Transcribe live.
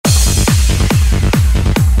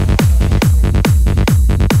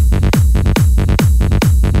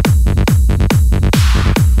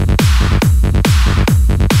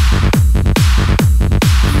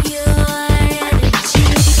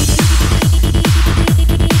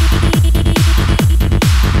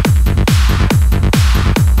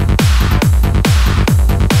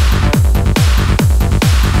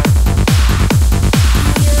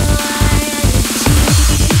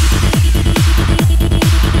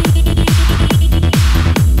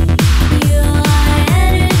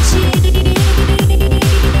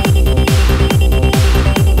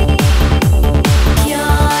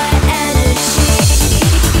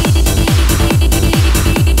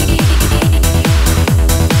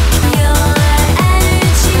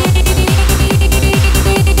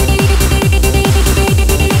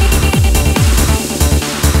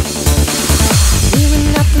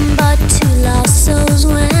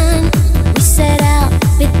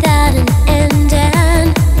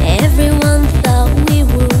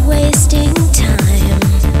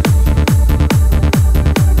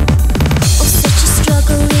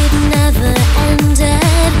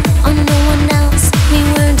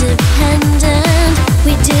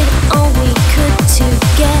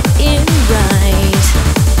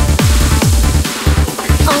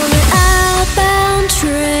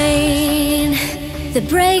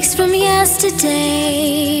from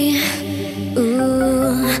yesterday.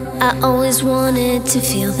 Ooh, I always wanted to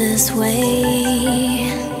feel this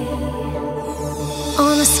way.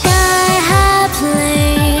 On a sky-high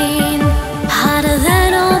plane, hotter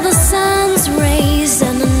than all the sun's rays.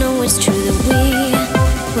 And I know it's true that we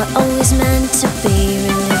were always meant to be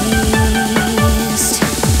released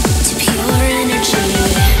to pure energy.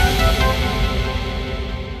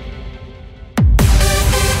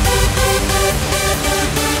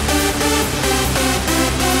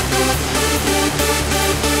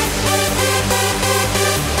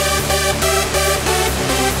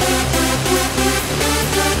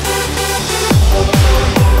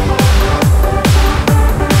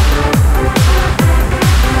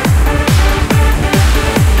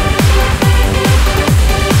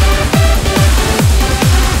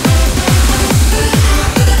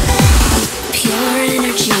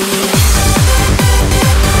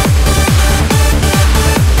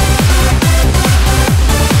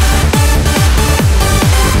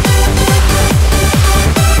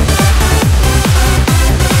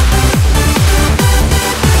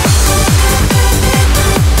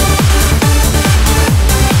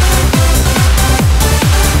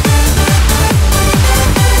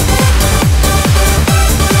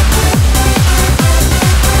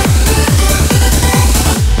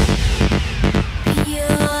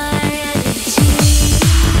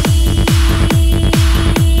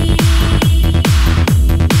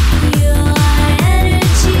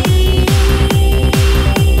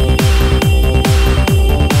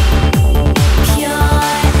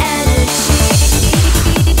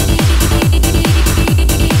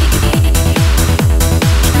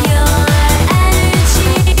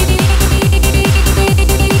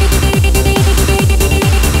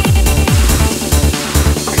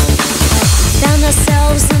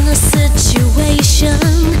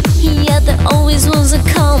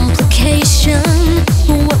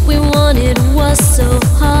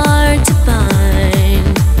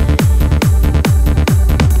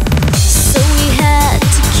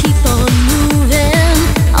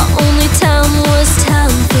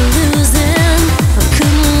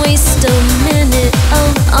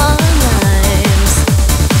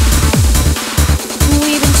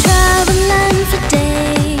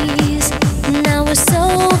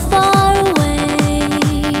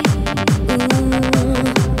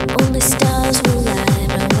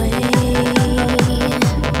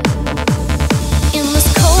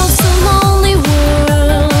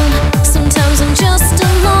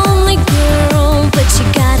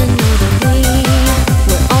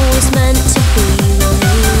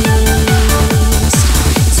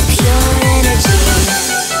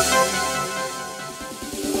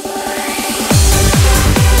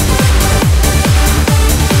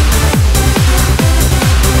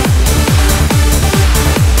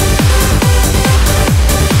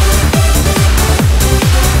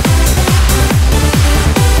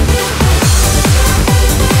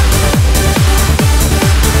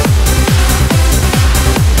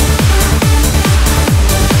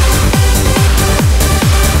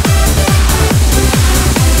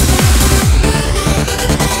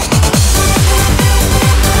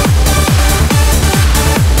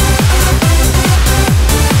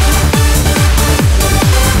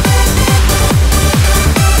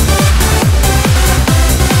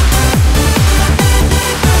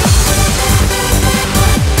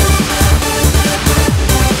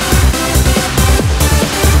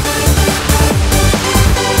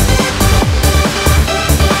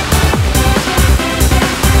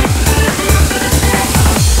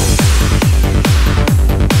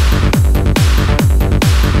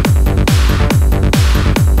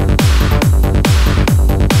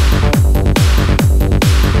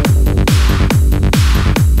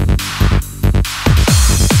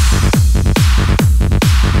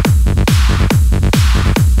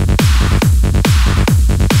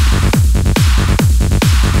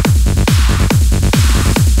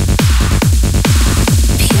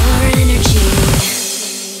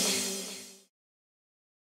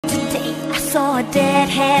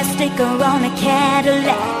 On a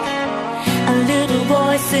Cadillac, a little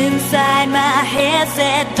voice inside my head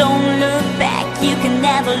said, don't look back, you can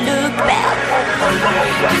never look back.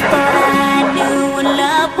 I thought I knew what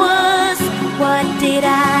love was, what did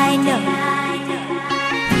I know?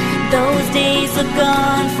 Those days are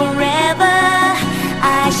gone forever,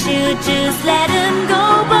 I should just let them go,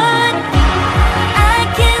 but I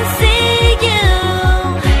can see you,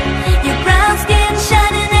 your brown skin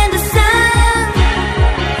shining in the sun.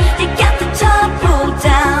 You got the top pulled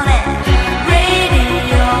down and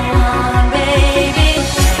radio on, baby.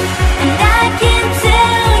 And I can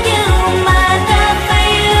tell you my love for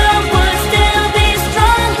you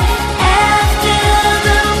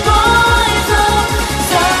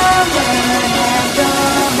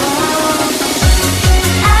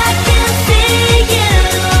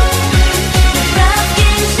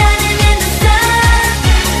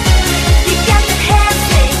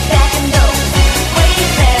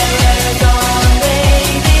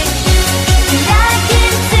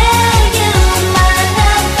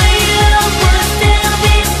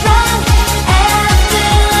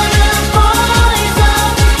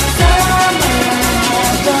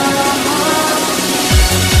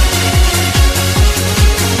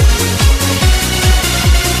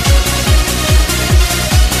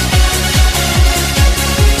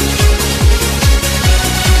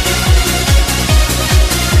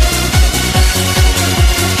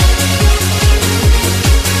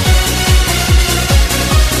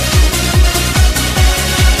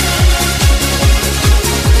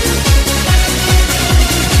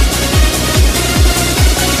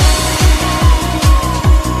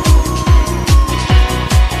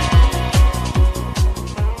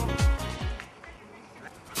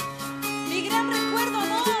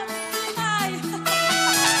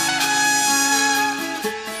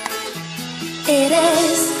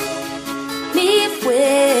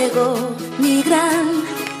fuego, mi gran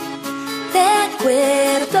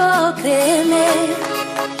recuerdo, créeme,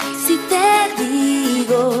 si te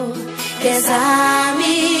digo que es a